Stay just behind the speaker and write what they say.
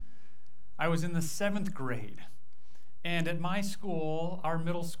I was in the 7th grade. And at my school, our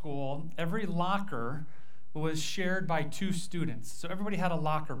middle school, every locker was shared by 2 students. So everybody had a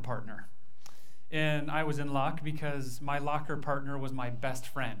locker partner. And I was in luck because my locker partner was my best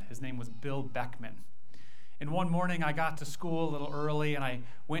friend. His name was Bill Beckman. And one morning I got to school a little early and I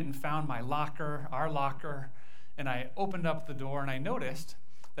went and found my locker, our locker, and I opened up the door and I noticed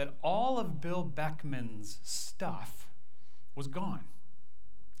that all of Bill Beckman's stuff was gone.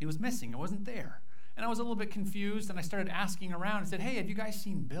 It was missing. It wasn't there. And I was a little bit confused and I started asking around and said, "Hey, have you guys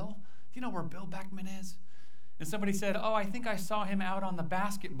seen Bill? Do you know where Bill Beckman is?" And somebody said, "Oh, I think I saw him out on the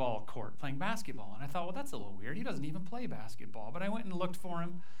basketball court playing basketball." And I thought, well, that's a little weird. He doesn't even play basketball. But I went and looked for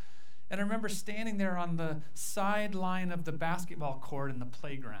him. And I remember standing there on the sideline of the basketball court in the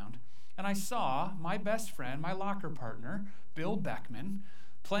playground. And I saw my best friend, my locker partner, Bill Beckman,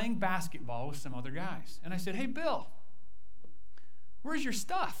 playing basketball with some other guys. And I said, "Hey, Bill, where's your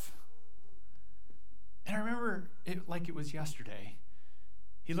stuff?" And I remember it like it was yesterday.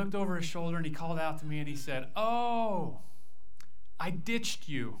 He looked over his shoulder and he called out to me and he said, "Oh, I ditched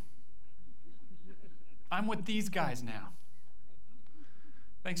you. I'm with these guys now."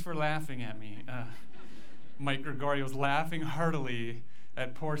 Thanks for laughing at me. Mike Gregorio was laughing heartily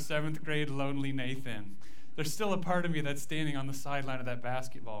at poor 7th grade lonely Nathan. There's still a part of me that's standing on the sideline of that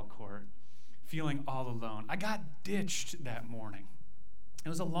basketball court, feeling all alone. I got ditched that morning. It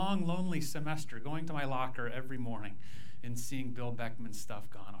was a long, lonely semester, going to my locker every morning and seeing Bill Beckman's stuff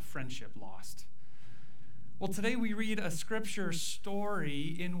gone, a friendship lost. Well, today we read a scripture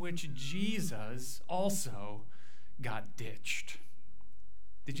story in which Jesus also got ditched.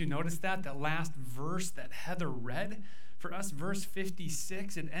 Did you notice that? That last verse that Heather read for us, verse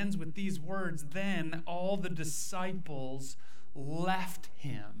 56, it ends with these words, "Then all the disciples left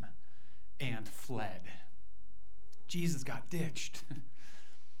him and fled." Jesus got ditched.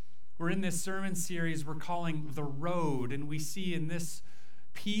 We're in this sermon series we're calling The Road, and we see in this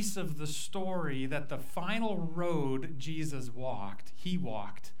piece of the story that the final road Jesus walked, he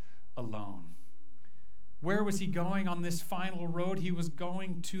walked alone. Where was he going on this final road? He was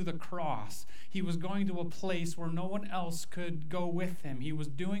going to the cross. He was going to a place where no one else could go with him. He was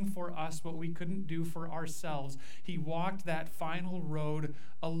doing for us what we couldn't do for ourselves. He walked that final road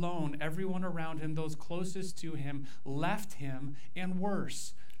alone. Everyone around him, those closest to him, left him, and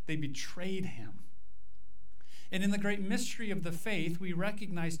worse, they betrayed him. And in the great mystery of the faith, we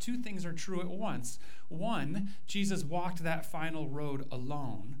recognize 2 things are true at once. 1, Jesus walked that final road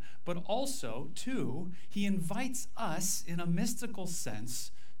alone. But also, 2, he invites us in a mystical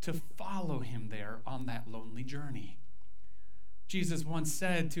sense to follow him there on that lonely journey. Jesus once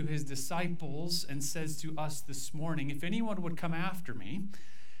said to his disciples and says to us this morning, "If anyone would come after me,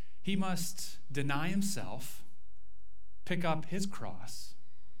 he must deny himself, pick up his cross,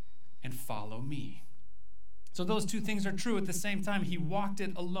 and follow me." So those 2 things are true at the same time. He walked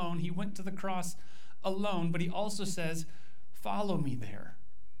it alone. He went to the cross alone, but he also says, "Follow me there."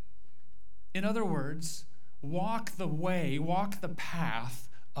 In other words, walk the way, walk the path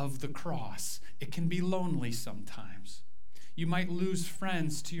of the cross. It can be lonely sometimes. You might lose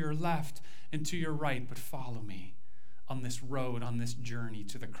friends to your left and to your right, but follow me on this road, on this journey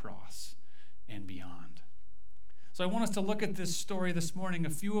to the cross and beyond. So I want us to look at this story this morning, a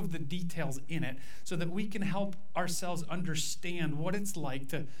few of the details in it, so that we can help ourselves understand what it's like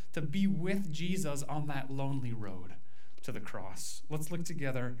to be with Jesus on that lonely road to the cross. Let's look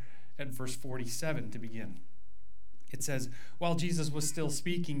together at verse 47 to begin. It says, "While Jesus was still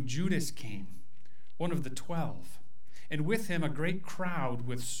speaking, Judas came, one of the 12, and with him a great crowd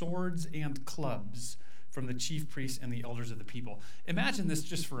with swords and clubs from the chief priests and the elders of the people." Imagine this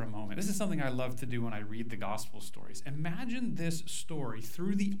just for a moment. This is something I love to do when I read the gospel stories. Imagine this story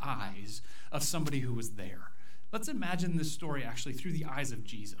through the eyes of somebody who was there. Let's imagine this story actually through the eyes of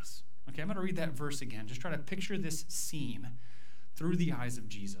Jesus. Okay, I'm going to read that verse again. Just try to picture this scene through the eyes of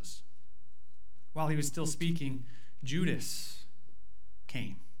Jesus. While he was still speaking, Judas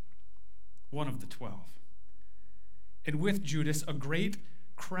came, one of the 12. And with Judas, a great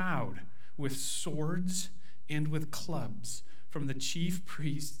crowd with swords and with clubs from the chief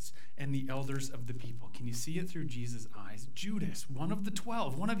priests and the elders of the people. Can you see it through Jesus' eyes? Judas, one of the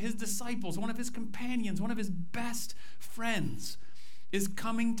 12, one of his disciples, one of his companions, one of his best friends, is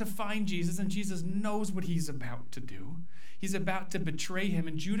coming to find Jesus, and Jesus knows what he's about to do. He's about to betray him,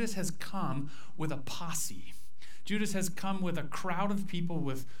 and Judas has come with a posse. Judas has come with a crowd of people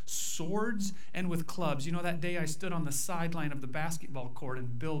with swords and with clubs. You know, that day I stood on the sideline of the basketball court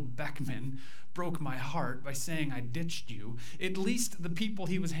and Bill Beckman broke my heart by saying I ditched you. At least the people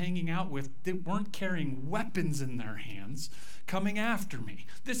he was hanging out with weren't carrying weapons in their hands coming after me.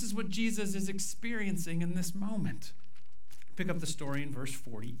 This is what Jesus is experiencing in this moment. Pick up the story in verse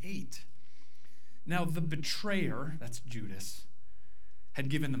 48. Now the betrayer, that's Judas, had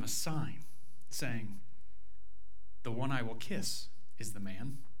given them a sign saying, "The one I will kiss is the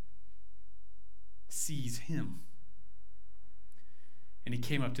man. Seize him." And he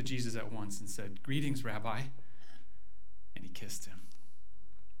came up to Jesus at once and said, "Greetings, Rabbi." And he kissed him.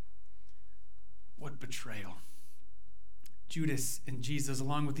 What betrayal. Judas and Jesus,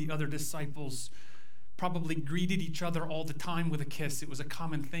 along with the other disciples, probably greeted each other all the time with a kiss. It was a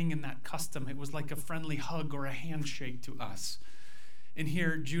common thing in that custom. It was like a friendly hug or a handshake to us. And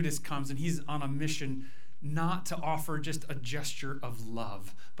here Judas comes and he's on a mission not to offer just a gesture of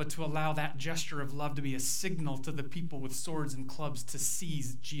love, but to allow that gesture of love to be a signal to the people with swords and clubs to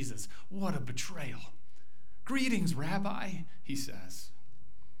seize Jesus. What a betrayal. "Greetings, Rabbi," he says.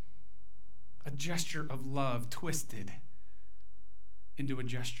 A gesture of love twisted into a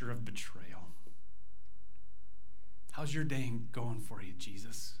gesture of betrayal. How's your day going for you,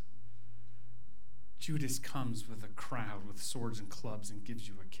 Jesus? Judas comes with a crowd with swords and clubs and gives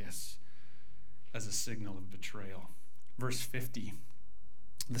you a kiss as a signal of betrayal. Verse 50,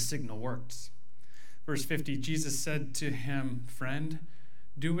 the signal works. Verse 50, Jesus said to him, "Friend,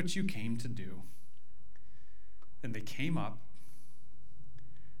 do what you came to do." Then they came up,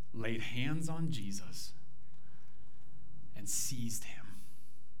 laid hands on Jesus, and seized him.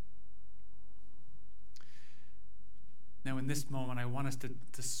 Now, in this moment, I want us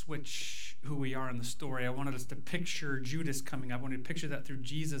to switch who we are in the story. I wanted us to picture Judas coming up. I wanted to picture that through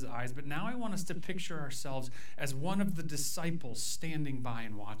Jesus' eyes. But now I want us to picture ourselves as one of the disciples standing by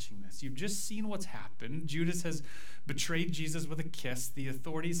and watching this. You've just seen what's happened. Judas has betrayed Jesus with a kiss. The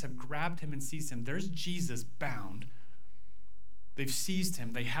authorities have grabbed him and seized him. There's Jesus bound. They've seized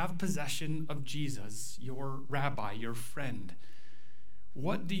him. They have possession of Jesus, your rabbi, your friend.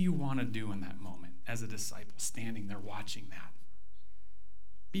 What do you want to do in that moment as a disciple standing there watching that?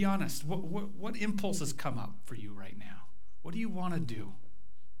 Be honest. What impulses come up for you right now? What do you want to do?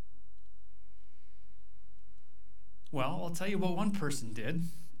 Well, I'll tell you what one person did.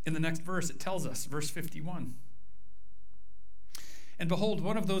 In the next verse, it tells us, verse 51. "And behold,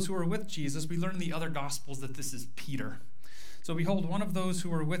 one of those who were with Jesus," we learn in the other Gospels that this is Peter. "So behold, one of those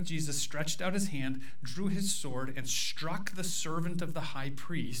who were with Jesus stretched out his hand, drew his sword, and struck the servant of the high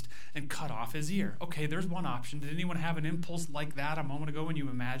priest and cut off his ear." Okay, there's one option. Did anyone have an impulse like that a moment ago when you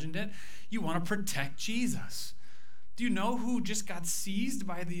imagined it? You want to protect Jesus. Do you know who just got seized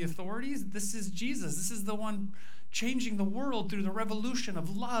by the authorities? This is Jesus. This is the one changing the world through the revolution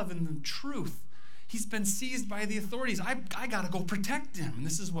of love and the truth. He's been seized by the authorities. I got to go protect him. And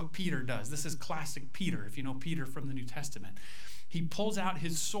this is what Peter does. This is classic Peter, if you know Peter from the New Testament. He pulls out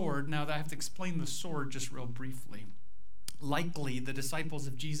his sword. Now, I have to explain the sword just real briefly. Likely, the disciples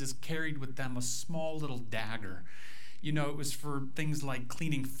of Jesus carried with them a small little dagger. You know, it was for things like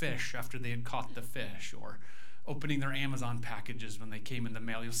cleaning fish after they had caught the fish, or opening their Amazon packages when they came in the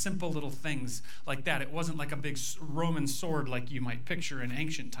mail. You know, simple little things like that. It wasn't like a big Roman sword like you might picture in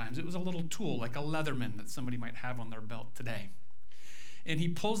ancient times. It was a little tool, like a Leatherman that somebody might have on their belt today. And he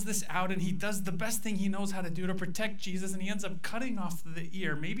pulls this out and he does the best thing he knows how to do to protect Jesus, and he ends up cutting off the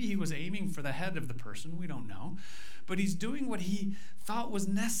ear. Maybe he was aiming for the head of the person. We don't know. But he's doing what he thought was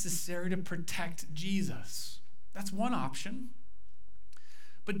necessary to protect Jesus. That's one option.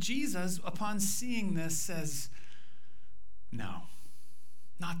 But Jesus, upon seeing this, says, "No,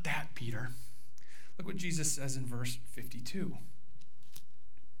 not that, Peter." Look what Jesus says in verse 52.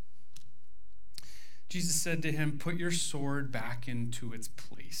 Jesus said to him, "Put your sword back into its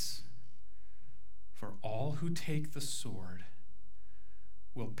place, for all who take the sword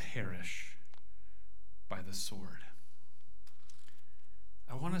will perish by the sword."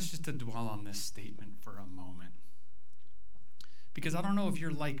 I want us just to dwell on this statement for a moment. Because I don't know if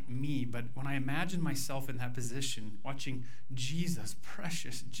you're like me, but when I imagine myself in that position, watching Jesus,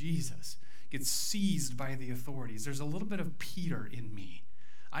 precious Jesus, get seized by the authorities, there's a little bit of Peter in me.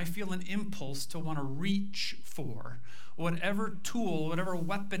 I feel an impulse to want to reach for whatever tool, whatever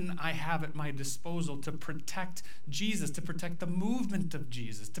weapon I have at my disposal to protect Jesus, to protect the movement of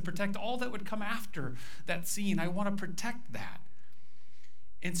Jesus, to protect all that would come after that scene. I want to protect that.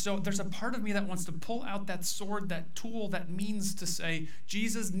 And so there's a part of me that wants to pull out that sword, that tool, that means to say,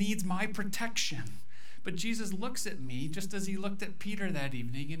 Jesus needs my protection. But Jesus looks at me just as he looked at Peter that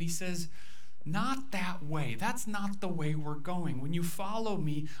evening, and he says, Not that way. That's not the way we're going. When you follow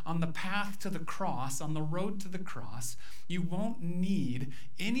me on the path to the cross, on the road to the cross, you won't need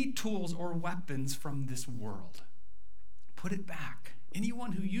any tools or weapons from this world. Put it back.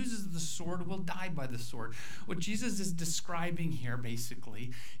 Anyone who uses the sword will die by the sword. What Jesus is describing here,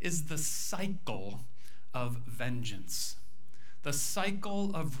 basically, is the cycle of vengeance, the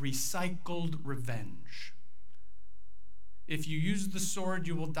cycle of recycled revenge. If you use the sword,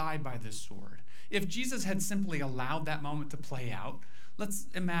 you will die by the sword. If Jesus had simply allowed that moment to play out, let's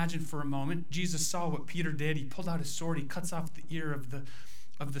imagine for a moment, Jesus saw what Peter did. He pulled out his sword. He cuts off the ear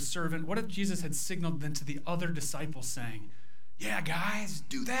of the servant. What if Jesus had signaled then to the other disciples saying, yeah, guys,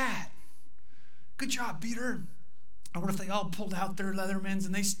 do that. Good job, Peter. Or what if they all pulled out their Leathermans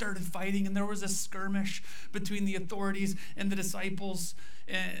and they started fighting and there was a skirmish between the authorities and the disciples?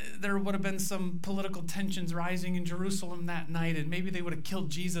 There would have been some political tensions rising in Jerusalem that night, and maybe they would have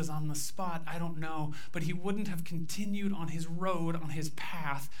killed Jesus on the spot. I don't know. But he wouldn't have continued on his road, on his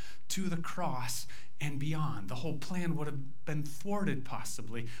path to the cross and beyond. The whole plan would have been thwarted,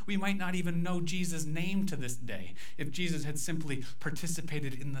 possibly. We might not even know Jesus' name to this day if Jesus had simply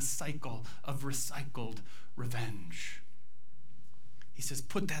participated in the cycle of recycled revenge. He says,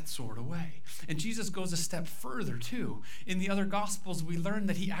 put that sword away. And Jesus goes a step further, too. In the other Gospels, we learn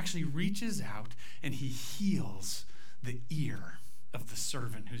that he actually reaches out and he heals the ear of the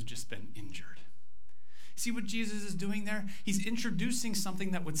servant who's just been injured. See what Jesus is doing there? He's introducing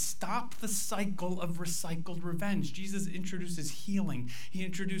something that would stop the cycle of recycled revenge. Jesus introduces healing. He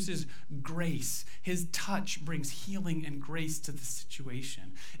introduces grace. His touch brings healing and grace to the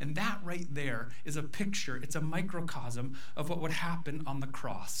situation. And that right there is a picture, it's a microcosm of what would happen on the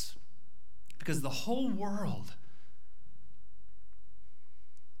cross. Because the whole world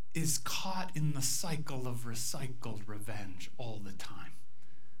is caught in the cycle of recycled revenge all the time.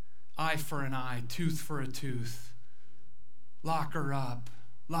 Eye for an eye, tooth for a tooth. Lock her up,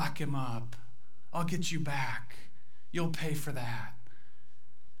 lock him up. I'll get you back. You'll pay for that.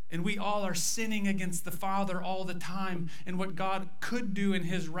 And we all are sinning against the Father all the time. And what God could do in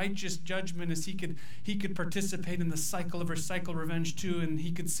his righteous judgment is he could participate in the cycle of recycled revenge too. And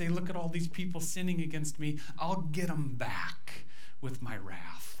he could say, look at all these people sinning against me. I'll get them back with my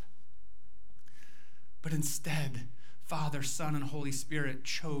wrath. But instead, Father, Son, and Holy Spirit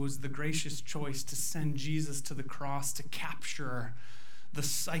chose the gracious choice to send Jesus to the cross to capture the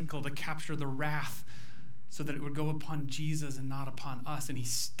cycle, to capture the wrath so that it would go upon Jesus and not upon us. And he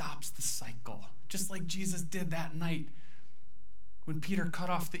stops the cycle, just like Jesus did that night. When Peter cut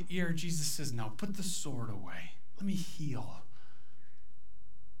off the ear, Jesus says, no, put the sword away. Let me heal.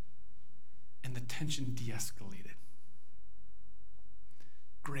 And the tension de-escalated.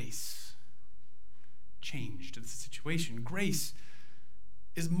 Grace changed the situation. Grace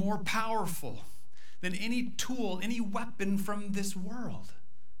is more powerful than any tool, any weapon from this world.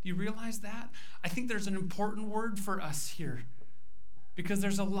 Do you realize that? I think there's an important word for us here because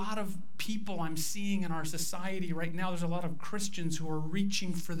there's a lot of people I'm seeing in our society right now. There's a lot of Christians who are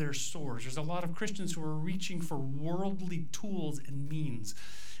reaching for their swords. There's a lot of Christians who are reaching for worldly tools and means.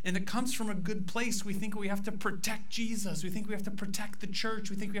 And it comes from a good place. We think we have to protect Jesus. We think we have to protect the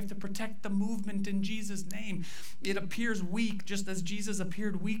church. We think we have to protect the movement in Jesus' name. It appears weak, just as Jesus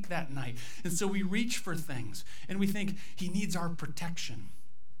appeared weak that night. And so we reach for things, and we think he needs our protection.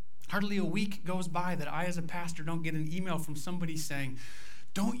 Hardly a week goes by that I, as a pastor, don't get an email from somebody saying,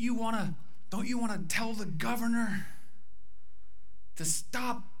 don't you want to tell the governor to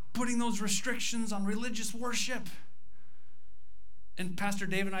stop putting those restrictions on religious worship? And Pastor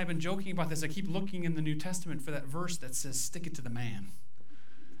Dave and I have been joking about this. I keep looking in the New Testament for that verse that says, stick it to the man.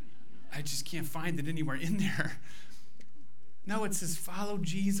 I just can't find it anywhere in there. No, it says, follow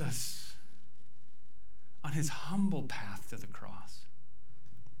Jesus on his humble path to the cross.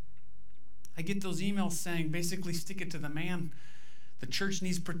 I get those emails saying, basically, stick it to the man. The church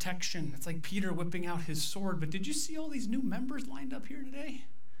needs protection. It's like Peter whipping out his sword. But did you see all these new members lined up here today?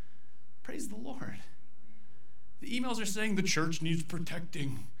 Praise the Lord. The emails are saying the church needs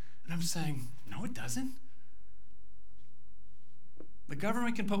protecting. And I'm saying, no, it doesn't. The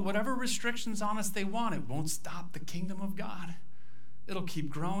government can put whatever restrictions on us they want. It won't stop the kingdom of God. It'll keep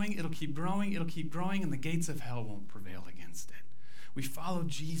growing, it'll keep growing, it'll keep growing, and the gates of hell won't prevail against it. We follow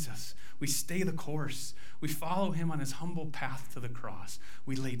Jesus. We stay the course. We follow him on his humble path to the cross.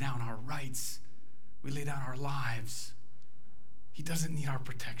 We lay down our rights. We lay down our lives. He doesn't need our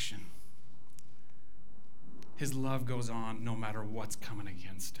protection. His love goes on no matter what's coming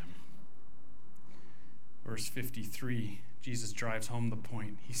against him. Verse 53, Jesus drives home the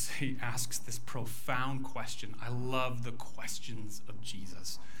point. He asks this profound question. I love the questions of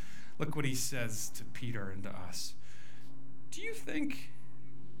Jesus. Look what he says to Peter and to us. Do you think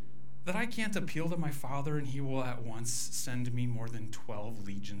that I can't appeal to my Father and he will at once send me more than 12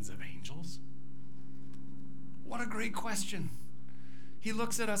 legions of angels? What a great question. He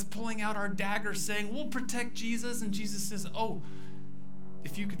looks at us pulling out our daggers saying, we'll protect Jesus. And Jesus says, oh,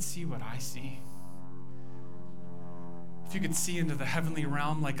 if you could see what I see. If you could see into the heavenly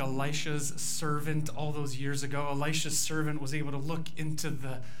realm like Elisha's servant all those years ago. Elisha's servant was able to look into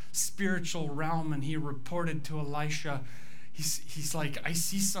the spiritual realm, and he reported to Elisha, he's like, I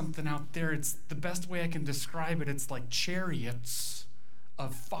see something out there. It's the best way I can describe it. It's like chariots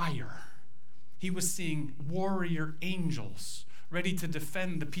of fire. He was seeing warrior angels ready to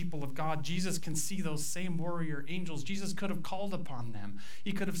defend the people of God. Jesus can see those same warrior angels. Jesus could have called upon them.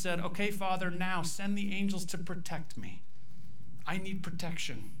 He could have said, okay, Father, now send the angels to protect me. I need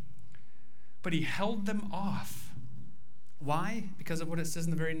protection. But he held them off. Why? Because of what it says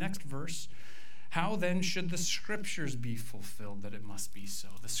in the very next verse. How then should the scriptures be fulfilled that it must be so?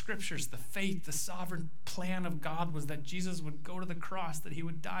 The scriptures, the faith, the sovereign plan of God was that Jesus would go to the cross, that he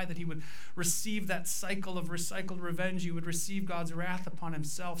would die, that he would receive that cycle of recycled revenge. He would receive God's wrath upon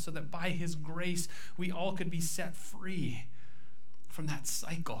himself so that by his grace we all could be set free from that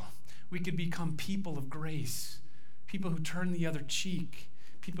cycle. We could become people of grace. People who turn the other cheek.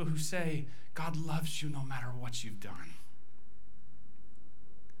 People who say, God loves you no matter what you've done.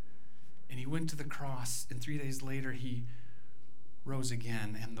 And he went to the cross, and 3 days later he rose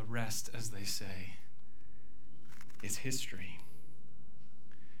again, and the rest, as they say, is history.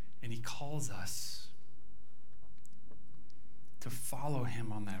 And he calls us to follow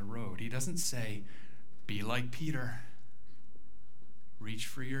him on that road. He doesn't say, be like Peter. Reach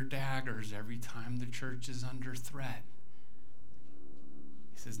for your daggers every time the church is under threat.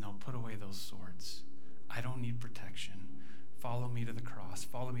 He says, no, put away those swords. I don't need protection. Follow me to the cross.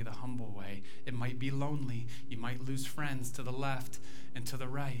 Follow me the humble way. It might be lonely. You might lose friends to the left and to the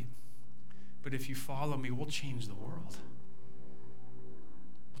right. But if you follow me, we'll change the world.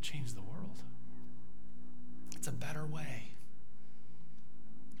 We'll change the world. It's a better way.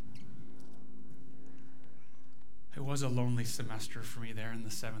 It was a lonely semester for me there in the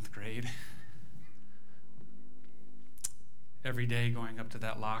 7th grade. Every day going up to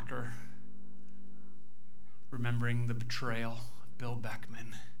that locker, remembering the betrayal of Bill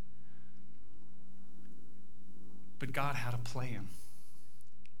Beckman. But God had a plan.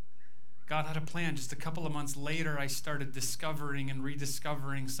 God had a plan. Just a couple of months later, I started discovering and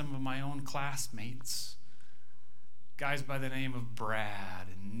rediscovering some of my own classmates. Guys by the name of Brad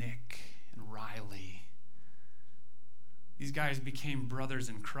and Nick and Riley. These guys became brothers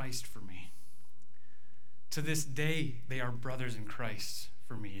in Christ for me. To this day, they are brothers in Christ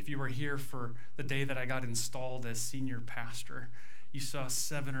for me. If you were here for the day that I got installed as senior pastor, you saw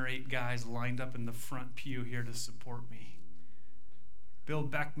 7 or 8 guys lined up in the front pew here to support me. Bill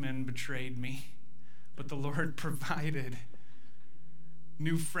Beckman betrayed me, but the Lord provided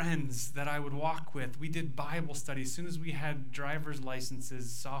new friends that I would walk with. We did Bible study. As soon as we had driver's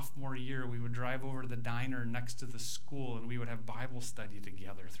licenses sophomore year, we would drive over to the diner next to the school and we would have Bible study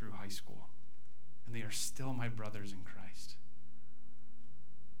together through high school. And they are still my brothers in Christ.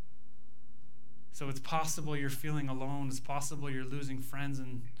 So it's possible you're feeling alone. It's possible you're losing friends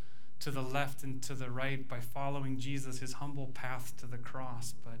and to the left and to the right by following Jesus, his humble path to the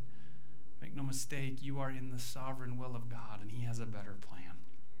cross. But make no mistake, you are in the sovereign will of God, and he has a better plan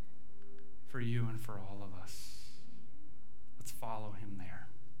for you and for all of us. Let's follow him there.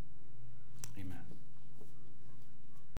 Amen.